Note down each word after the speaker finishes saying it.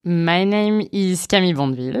My name is Camille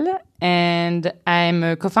Bondeville, and I'm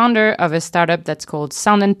a co-founder of a startup that's called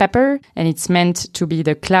Sound and Pepper, and it's meant to be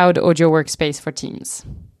the cloud audio workspace for teams.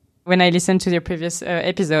 When I listen to your previous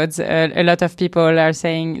episodes, a lot of people are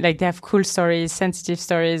saying like they have cool stories, sensitive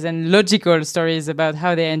stories, and logical stories about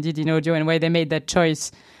how they ended in audio and why they made that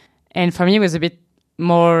choice. And for me, it was a bit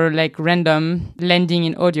more like random landing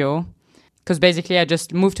in audio. Because basically I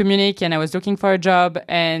just moved to Munich and I was looking for a job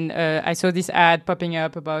and I saw this ad popping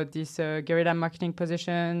up about this guerrilla marketing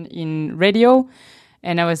position in radio.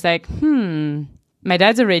 And I was like, my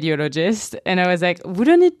dad's a radiologist. And I was like,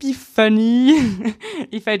 wouldn't it be funny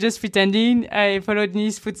if I just pretending I followed in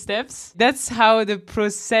his footsteps? That's how the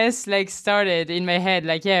process started in my head.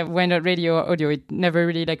 Why not radio or audio? It never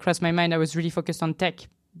really crossed my mind. I was really focused on tech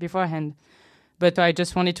beforehand. But I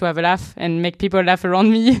just wanted to have a laugh and make people laugh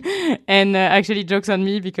around me and actually jokes on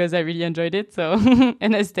me because I really enjoyed it. So,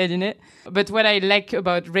 and I stayed in it. But what I like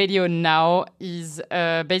about radio now is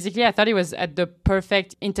basically I thought it was at the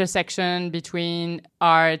perfect intersection between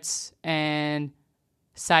arts and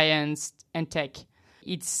science and tech.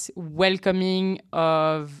 It's welcoming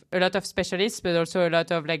of a lot of specialists, but also a lot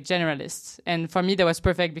of generalists. And for me, that was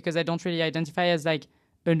perfect because I don't really identify as a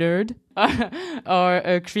nerd or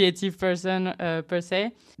a creative person per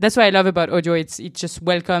se. That's what I love about audio. It just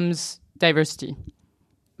welcomes diversity.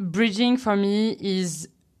 Bridging for me is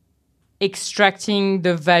extracting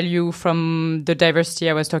the value from the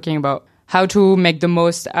diversity I was talking about. How to make the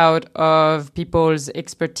most out of people's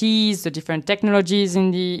expertise, the different technologies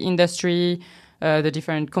in the industry, the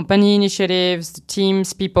different company initiatives, the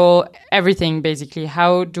teams, people, everything basically.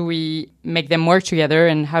 How do we make them work together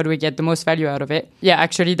and how do we get the most value out of it? Yeah,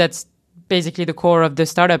 actually that's basically the core of the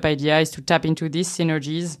startup idea, is to tap into these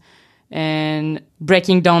synergies and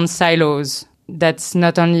breaking down silos. That's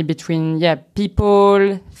not only between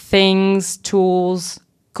people, things, tools,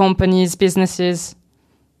 companies, businesses,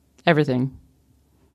 everything.